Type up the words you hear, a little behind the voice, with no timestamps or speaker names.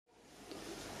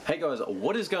Hey guys,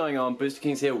 what is going on?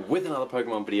 BoosterKings here with another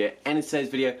Pokemon video, and in today's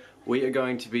video we are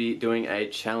going to be doing a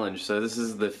challenge. So this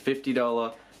is the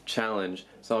 $50 challenge.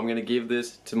 So I'm going to give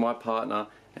this to my partner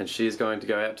and she's going to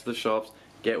go out to the shops,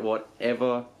 get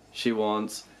whatever she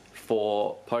wants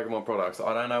for Pokemon products.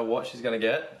 I don't know what she's going to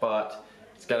get, but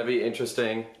it's going to be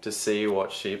interesting to see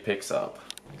what she picks up.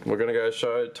 We're going to go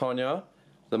show Tonya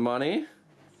the money.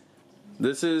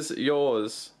 This is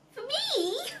yours. For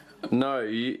me? No,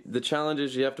 the challenge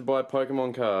is you have to buy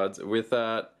Pokemon cards with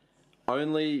that,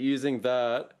 only using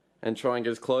that, and try and get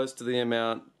as close to the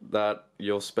amount that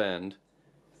you'll spend.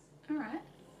 Alright.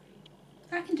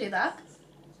 I can do that.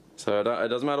 So it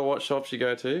doesn't matter what shops you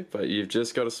go to, but you've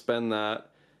just got to spend that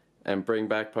and bring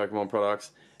back Pokemon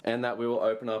products, and that we will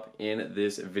open up in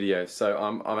this video. So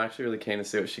I'm actually really keen to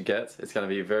see what she gets. It's going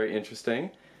to be very interesting.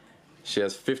 She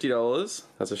has $50,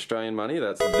 that's Australian money,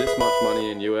 that's this much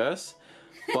money in US.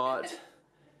 But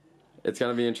it's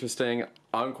going to be interesting.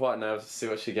 I'm quite nervous to see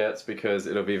what she gets because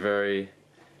it'll be different.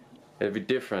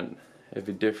 It'll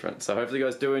be different. So hopefully you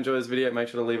guys do enjoy this video. Make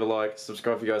sure to leave a like,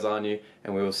 subscribe if you guys are new,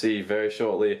 and we will see you very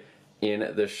shortly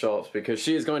in the shops because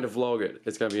she is going to vlog it.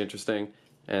 It's going to be interesting,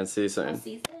 and see you soon. I'll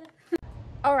see you soon.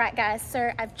 Alright guys,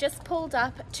 so I've just pulled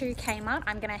up to Kmart.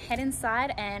 I'm going to head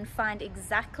inside and find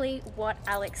exactly what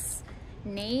Alex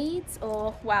needs,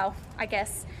 or well, I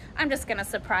guess I'm just going to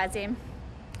surprise him.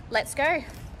 Let's go.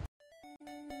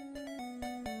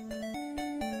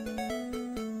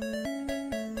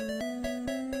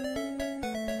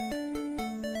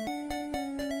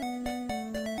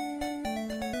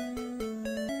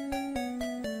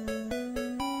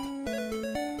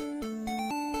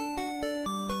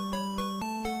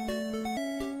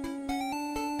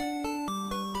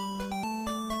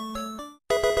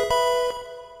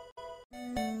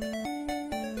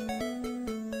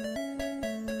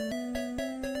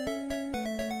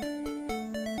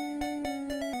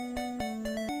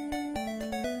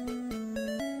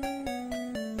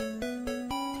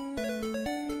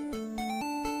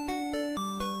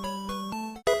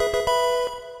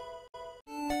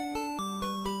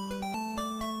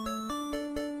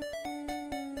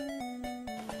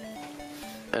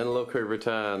 And look who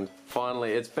returned.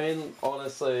 Finally,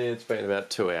 honestly, it's been about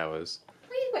 2 hours.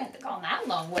 We weren't gone that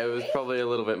long, were we? It was probably a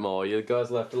little bit more. You guys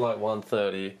left at like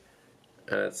 1:30,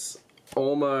 and it's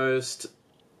almost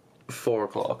 4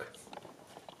 o'clock.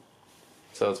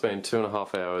 So it's been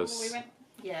 2.5 hours. Well, we went,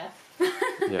 yeah.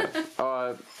 Yeah.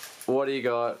 Alright, what do you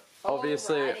got?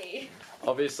 Alrighty.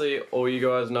 Obviously, all you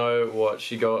guys know what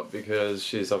she got because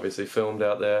she's obviously filmed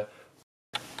out there.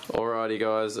 Alrighty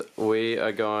guys, we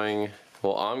are going...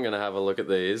 Well, I'm going to have a look at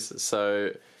these, so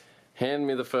hand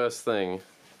me the first thing.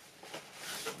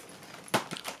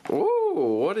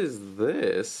 Ooh, what is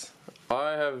this?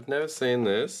 I have never seen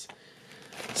this.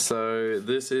 So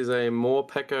this is a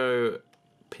Morpeko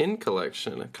pin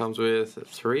collection. It comes with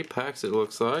 3 packs, it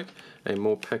looks like. A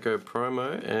Morpeko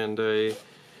promo and a...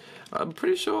 I'm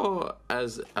pretty sure,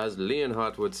 as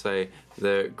Leonhardt would say,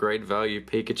 the great value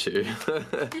Pikachu.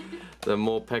 The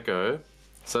Morpeko.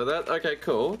 So that, okay,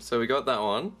 cool. So we got that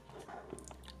one.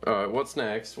 Alright, what's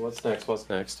next? What's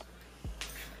next?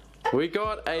 We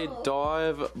got a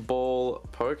dive ball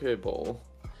Pokeball.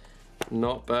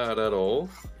 Not bad at all.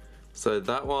 So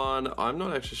that one, I'm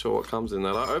not actually sure what comes in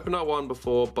that. I opened up one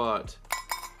before, but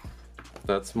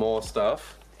that's more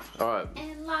stuff. Alright.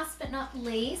 And last but not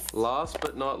least. Last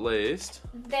but not least.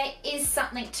 There is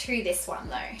something to this one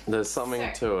though. There's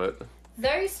something to it.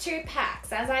 Those 2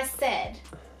 packs, as I said,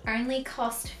 only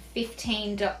cost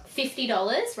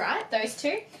 $50, right? Those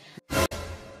 2.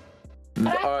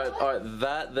 Alright,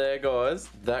 that there guys,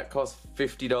 that cost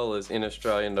 $50 in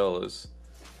Australian dollars.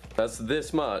 That's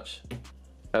this much.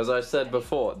 As I said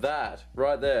before, that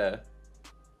right there.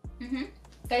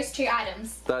 Those 2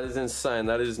 items. That is insane.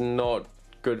 That is not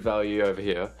good value over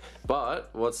here. But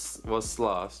what's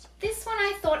last? This one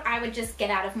I thought I would just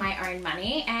get out of my own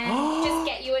money and just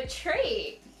get you a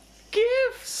treat.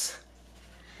 Gifts!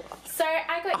 So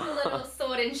I got you a little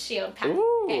sword and shield pack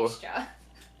extra.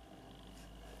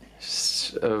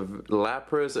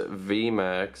 Lapras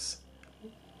VMAX.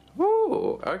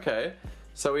 Ooh, okay.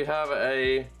 So we have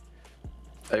a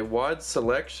wide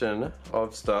selection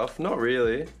of stuff. Not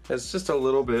really. It's just a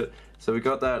little bit. So we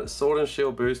got that Sword and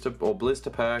Shield booster or blister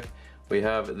pack. We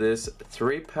have this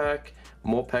 3-pack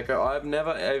Morpeko. I've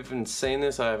never even seen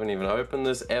this. I haven't even opened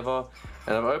this ever.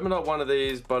 And I've opened up one of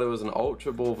these, but it was an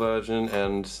Ultra Ball version,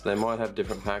 and they might have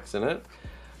different packs in it.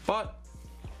 But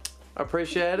I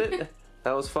appreciate it.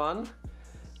 That was fun.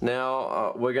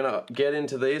 Now we're gonna get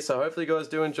into these. So hopefully you guys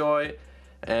do enjoy.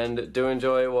 and do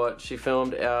enjoy what she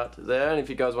filmed out there. And if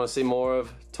you guys want to see more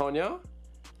of Tonya,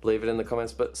 leave it in the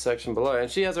comments section below. And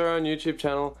she has her own YouTube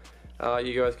channel.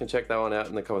 You guys can check that one out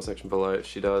in the comment section below.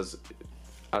 She does,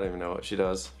 I don't even know what she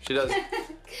does. She does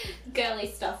girly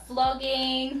stuff,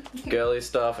 vlogging. Girly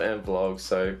stuff and vlogs,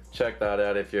 so check that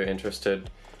out if you're interested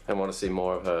and want to see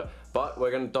more of her. But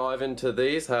we're going to dive into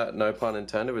these, no pun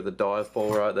intended, with the dive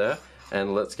ball right there,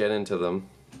 and let's get into them.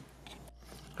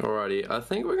 Alrighty, I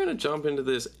think we're going to jump into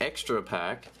this extra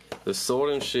pack, the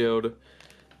Sword and Shield,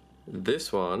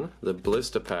 this one, the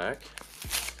blister pack.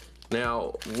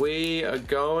 Now, we are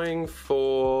going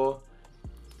for,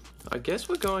 I guess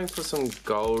we're going for some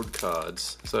gold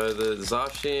cards. So the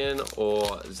Zacian or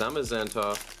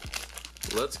Zamazenta.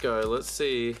 Let's go, let's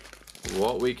see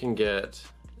what we can get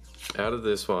out of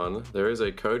this one. There is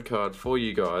a code card for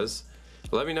you guys.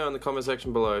 Let me know in the comment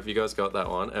section below if you guys got that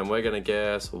one. And we're gonna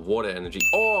guess water energy.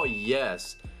 Oh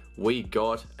yes, we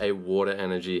got a water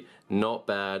energy. Not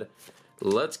bad.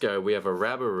 Let's go. We have a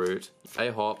Rabaroot,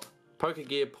 a Hop,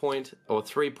 Pokegear Point or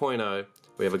 3.0.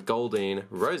 We have a Goldeen,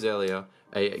 Roselia,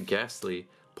 a Ghastly,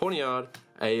 Pawniard,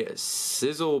 a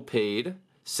Sizzlepede,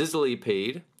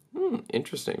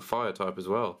 interesting, fire type as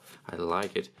well. I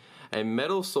like it. A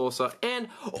Metal Saucer, and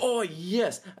oh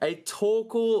yes, a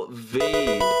Torkoal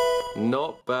V.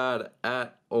 Not bad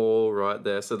at all right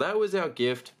there. So that was our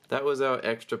gift. That was our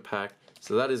extra pack.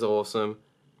 So that is awesome.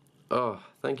 Oh,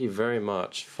 thank you very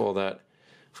much for that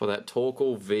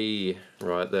Torkoal V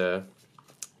right there.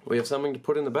 We have something to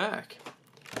put in the back.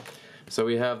 So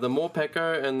we have the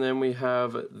Morpeko, and then we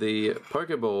have the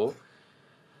Pokeball.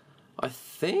 I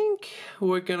think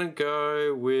we're gonna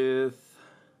go with,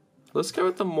 let's go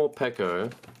with the Morpeko,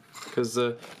 because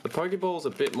the Pokeball's a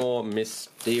bit more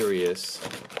mysterious.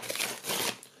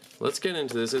 Let's get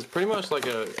into this. It's pretty much like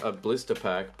a blister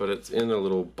pack, but it's in a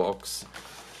little box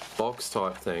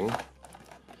type thing.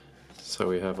 So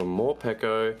we have a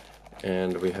Morpeko,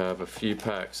 and we have a few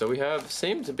packs. So we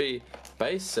seem to be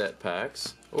base set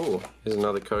packs. Oh, here's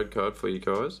another code card for you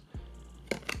guys.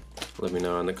 Let me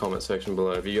know in the comment section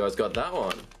below if you guys got that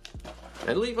one.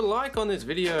 And leave a like on this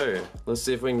video. Let's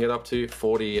see if we can get up to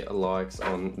 40 likes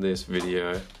on this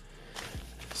video.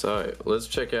 So let's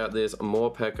check out this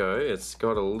Morpeko. It's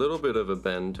got a little bit of a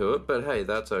bend to it, but hey,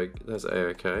 that's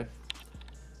a-okay.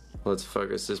 Let's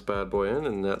focus this bad boy in,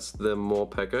 and that's the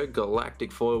Morpeko.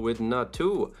 Galactic foil with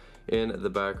Natu in the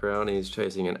background. He's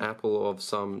chasing an apple of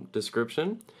some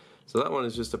description. So that one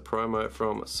is just a promo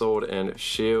from Sword and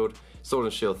Shield. Sword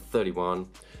and Shield 31.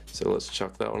 So let's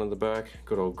chuck that one in the back.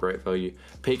 Good old great value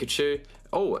Pikachu.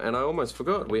 Oh, and I almost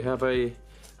forgot, we have a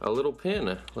little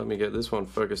pin. Let me get this one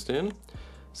focused in.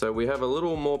 So we have a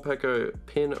little Morpeko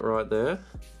pin right there.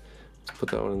 Let's put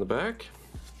that one in the back.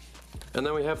 And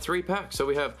then we have 3 packs. So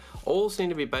we have, all seem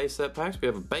to be base set packs. We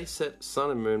have a base set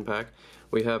Sun and Moon pack.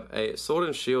 We have a Sword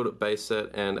and Shield base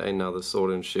set and another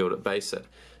Sword and Shield base set.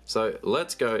 So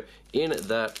let's go in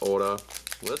that order.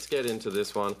 Let's get into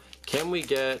this one. Can we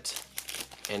get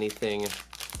anything?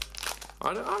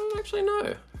 I don't actually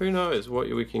know. Who knows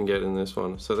what we can get in this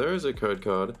one. So there is a code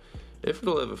card. If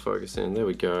it'll ever focus in, there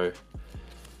we go.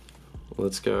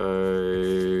 Let's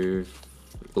go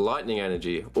Lightning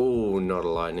Energy. Oh, not a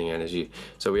Lightning Energy.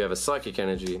 So we have a Psychic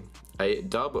Energy, a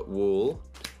Dub Wool,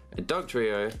 a Dug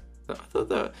Trio. I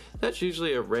thought that's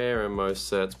usually a rare in most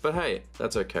sets, but hey,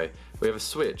 that's okay. We have a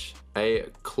Switch, a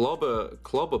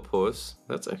Clobberpuss.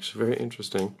 That's actually very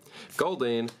interesting.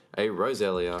 Goldeen, a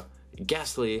Roselia,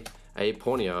 Ghastly, a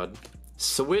Pawniard,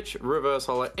 Switch Reverse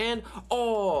Holo, and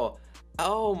oh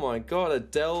my god, a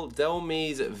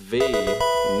Delmise V.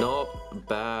 Not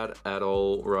bad at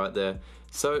all right there.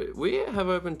 So we have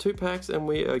opened 2 packs and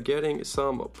we are getting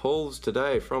some pulls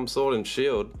today from Sword and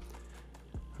Shield.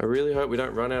 I really hope we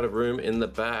don't run out of room in the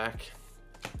back.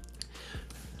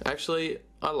 Actually,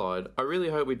 I lied. I really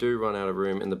hope we do run out of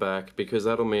room in the back, because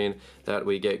that'll mean that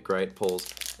we get great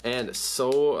pulls. And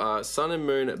so, Sun and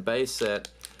Moon base set.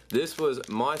 This was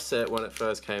my set when it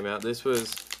first came out. This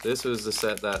was the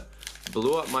set that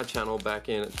blew up my channel back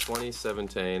in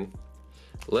 2017.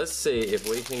 Let's see if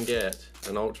we can get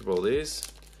an Ultra Ball.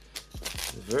 These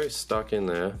are very stuck in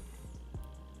there.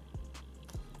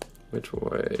 Which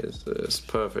way is this?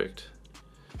 Perfect.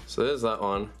 So there's that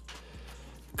one.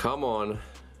 Come on,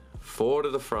 4 to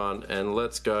the front, and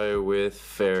let's go with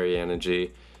Fairy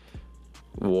Energy.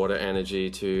 Water Energy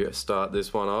to start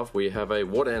this one off. We have a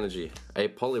Water Energy, a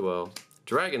Poliwhirl,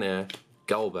 Dragonair,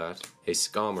 Golbat, a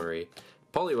Skarmory,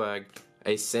 Poliwag,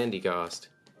 a Sandygast,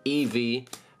 Eevee,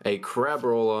 a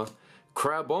Crabrawler,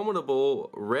 Crabominable,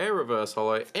 Rare Reverse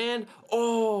Holo, and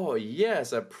oh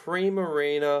yes, a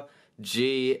Primarina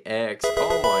GX.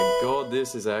 Oh my god,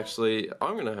 this is actually,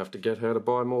 I'm gonna have to get her to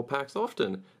buy more packs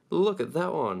often. Look at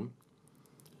that one.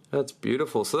 That's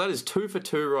beautiful. So that is 2 for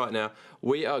 2 right now.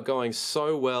 We are going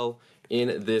so well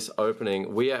in this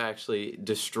opening. We are actually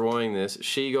destroying this.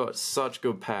 She got such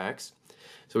good packs.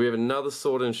 So we have another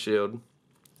Sword and Shield.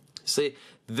 See,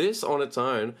 this on its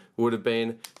own would have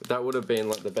been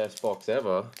like the best box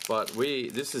ever, but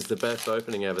this is the best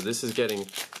opening ever. This is getting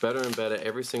better and better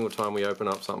every single time we open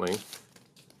up something.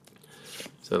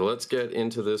 So let's get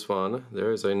into this one.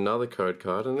 There is another code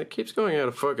card, and it keeps going out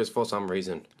of focus for some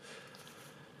reason.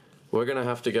 We're gonna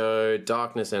have to go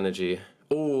Darkness Energy.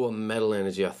 Oh, Metal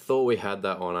Energy. I thought we had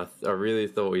that one. I really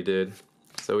thought we did.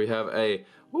 So we have a,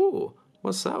 ooh,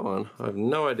 what's that one? I have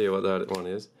no idea what that one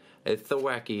is. A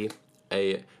Thwackey,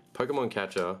 a Pokemon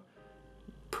Catcher,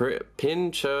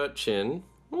 Pincurchin,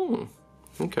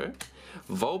 okay.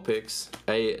 Vulpix,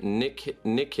 a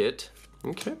Nickit,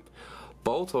 okay.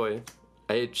 Boltoy,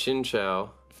 a Chinchou,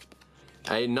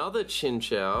 another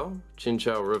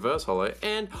Chinchou Reverse Holo,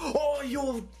 and, oh,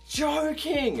 you're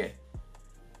joking!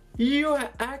 You're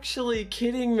actually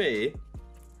kidding me.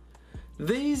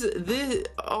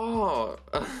 Oh,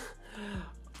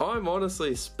 I'm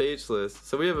honestly speechless.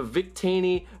 So we have a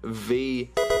Victini V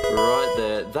right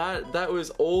there. That was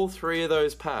all 3 of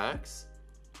those packs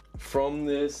from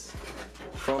this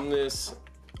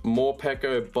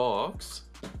Morpeko box.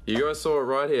 You guys saw it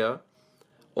right here.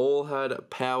 All had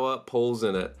power pulls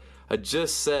in it. I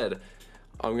just said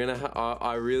I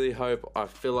really hope I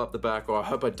fill up the back, or I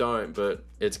hope I don't, but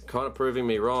it's kind of proving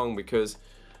me wrong because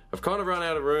I've kind of run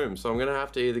out of room, so I'm gonna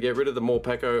have to either get rid of the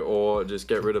Morpeko or just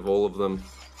get rid of all of them.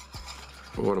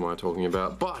 What am I talking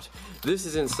about? But this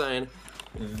is insane.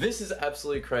 This is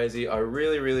absolutely crazy. I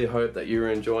really hope that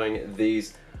you're enjoying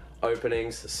these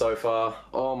openings so far.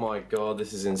 Oh my god,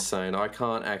 this is insane. I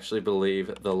can't actually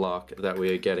believe the luck that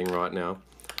we are getting right now.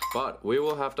 But we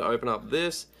will have to open up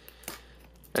this.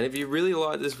 And if you really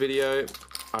like this video,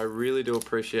 I really do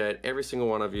appreciate every single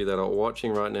one of you that are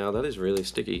watching right now. That is really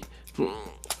sticky.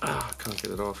 I can't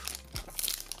get it off.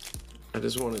 I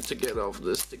just wanted to get off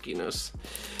the stickiness.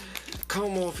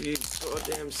 Come off, you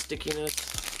goddamn stickiness.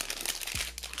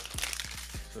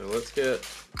 So let's get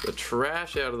the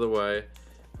trash out of the way.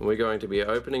 And we're going to be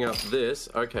opening up this.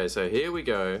 Okay, so here we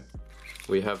go.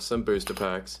 We have some booster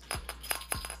packs.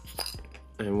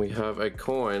 And we have a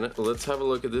coin. Let's have a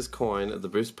look at this coin. The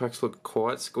booster packs look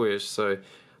quite squished, so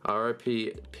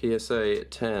RIP PSA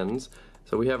 10s.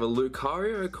 So we have a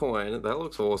Lucario coin. That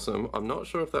looks awesome. I'm not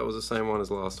sure if that was the same one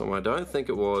as last time. I don't think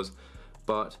it was,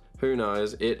 but who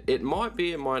knows? It might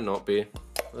be, it might not be.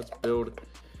 Let's build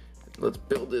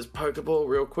this Pokeball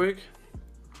real quick.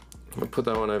 I'll put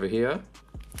that one over here.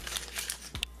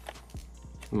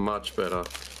 Much better.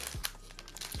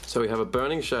 So we have a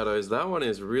Burning Shadows. That one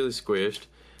is really squished.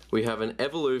 We have an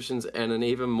Evolutions and an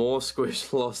even more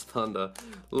squished Lost Thunder.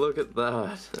 Look at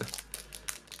that.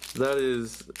 That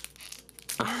is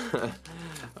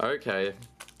okay.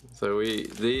 So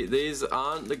these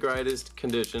aren't the greatest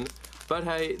condition, but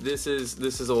hey, this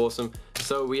is awesome.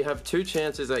 So we have 2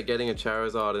 chances at getting a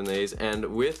Charizard in these, and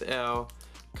with our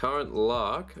current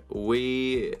luck,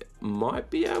 we might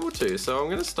be able to. So I'm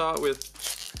gonna start with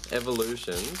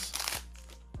Evolutions.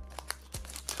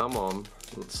 Come on.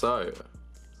 So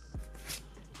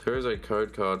there is a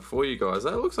code card for you guys.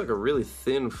 That looks like a really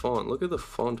thin font. Look at the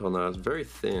font on that. It's very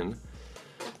thin.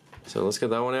 So let's get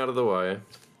that one out of the way.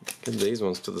 Get these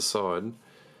ones to the side.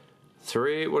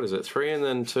 3, what is it? 3 and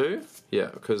then 2? Yeah,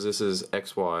 because this is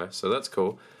XY, so that's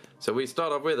cool. So we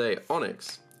start off with a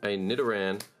Onix, a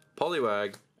Nidoran,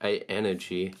 Poliwag, a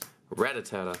Energy,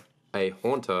 Rattata, a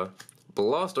Haunter,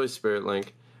 Blastoise Spirit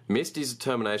Link, Misty's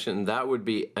Determination, and that would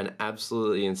be an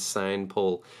absolutely insane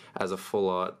pull as a full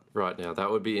art right now.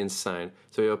 That would be insane.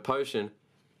 So we have a Potion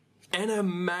and a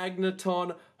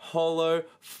Magneton Holo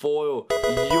Foil.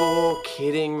 You're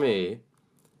kidding me.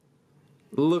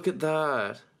 Look at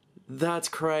that. That's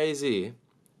crazy.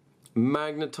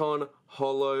 Magneton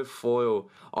Holo Foil.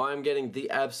 I am getting the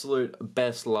absolute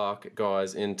best luck,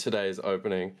 guys, in today's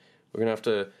opening. We're gonna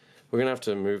have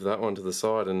to move that one to the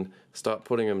side and start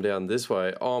putting them down this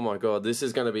way. Oh my god, this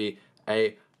is going to be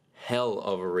a hell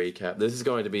of a recap. This is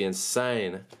going to be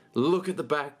insane. Look at the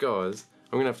back, guys.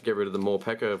 I'm going to have to get rid of the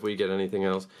Morpeko if we get anything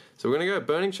else. So we're going to go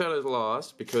Burning Shadows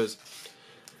last because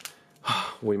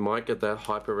we might get that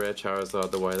hyper rare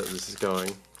Charizard the way that this is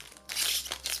going.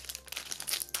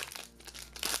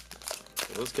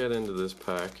 So let's get into this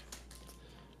pack.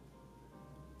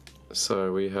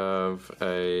 So we have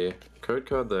a code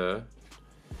card there.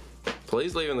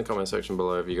 Please leave in the comment section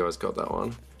below if you guys got that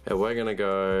one. And we're gonna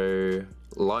go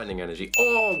Lightning Energy.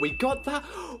 Oh, we got that!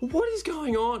 What is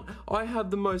going on? I have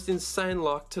the most insane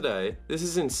luck today. This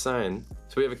is insane.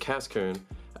 So we have a Cascoon,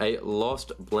 a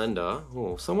lost blender.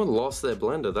 Oh, someone lost their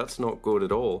blender. That's not good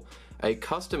at all. A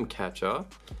custom catcher.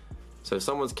 So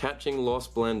someone's catching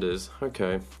lost blenders.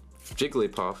 Okay.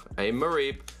 Jigglypuff. A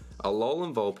Mareep. A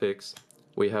Alolan Vulpix.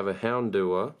 We have a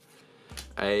Houndour.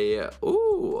 A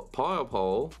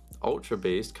Pilepole. Ultra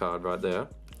Beast card right there.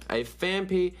 A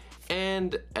Phanpy.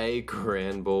 And a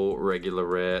Granbull regular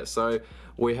rare. So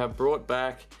we have brought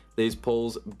back these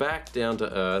pulls back down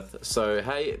to earth. So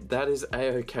hey, that is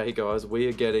a-okay, guys. We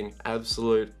are getting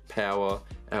absolute power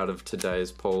out of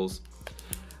today's pulls.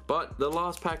 But the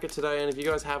last pack of today, and if you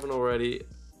guys haven't already,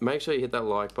 make sure you hit that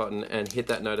like button and hit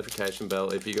that notification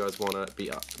bell if you guys want to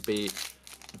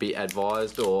be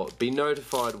advised or be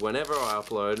notified whenever I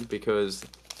upload, because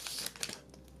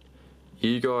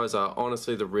you guys are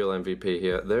honestly the real MVP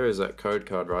here. There is that code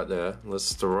card right there.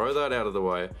 Let's throw that out of the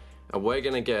way. And we're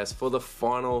going to guess, for the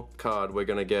final card, we're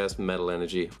going to guess Metal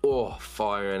Energy. Oh,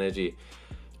 Fire Energy.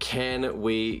 Can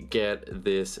we get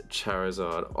this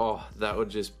Charizard? Oh, that would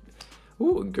just...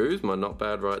 Ooh, Guzma, not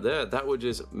bad right there. That would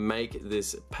just make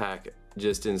this pack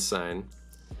just insane.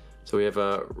 So we have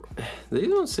a... These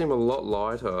ones seem a lot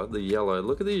lighter, the yellow.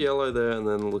 Look at the yellow there, and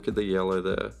then look at the yellow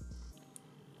there.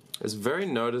 It's very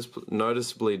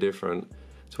noticeably different.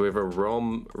 So we have a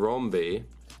Romby,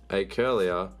 a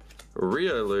Curlier,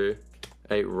 Riolu,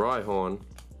 a Rhyhorn,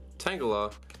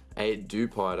 Tangela, a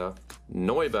Dewpider,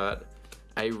 Noibat,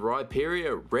 a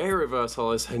Rhyperior rare reverse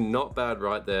holo, so not bad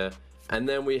right there. And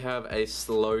then we have a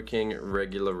Slowking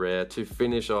regular rare to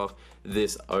finish off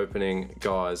this opening,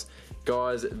 guys.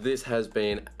 Guys, this has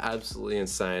been absolutely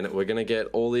insane. We're gonna get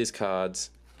all these cards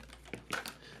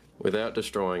without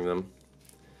destroying them.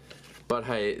 But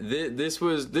hey, this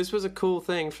was a cool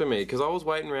thing for me, because I was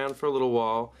waiting around for a little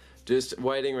while, just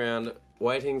waiting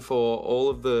for all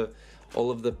of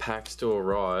the packs to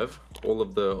arrive, or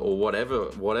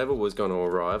whatever was going to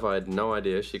arrive. I had no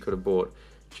idea. She could have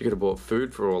bought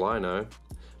food for all I know.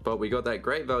 But we got that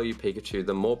great value Pikachu,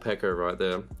 the Morpeko right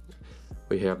there.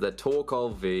 We have the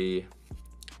Torkoal V.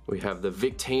 We have the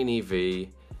Victini V.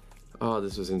 Oh,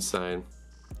 this was insane.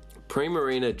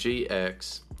 Primarina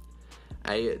GX.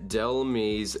 A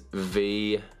Delmise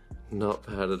V. Not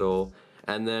bad at all.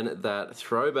 And then that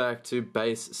throwback to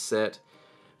base set,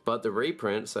 but the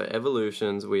reprint, so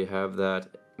Evolutions, we have that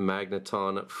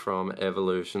Magneton from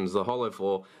Evolutions, the Holo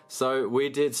 4. So we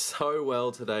did so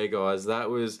well today, guys. That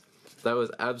was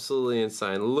absolutely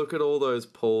insane. Look at all those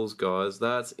pulls, guys.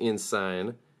 That's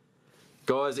insane.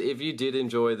 Guys, if you did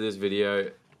enjoy this video,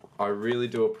 I really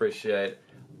do appreciate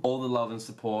all the love and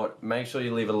support. Make sure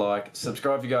you leave a like,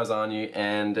 subscribe if you guys are new,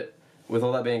 and with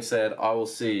all that being said, I will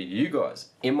see you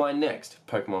guys in my next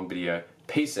Pokemon video.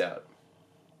 Peace out.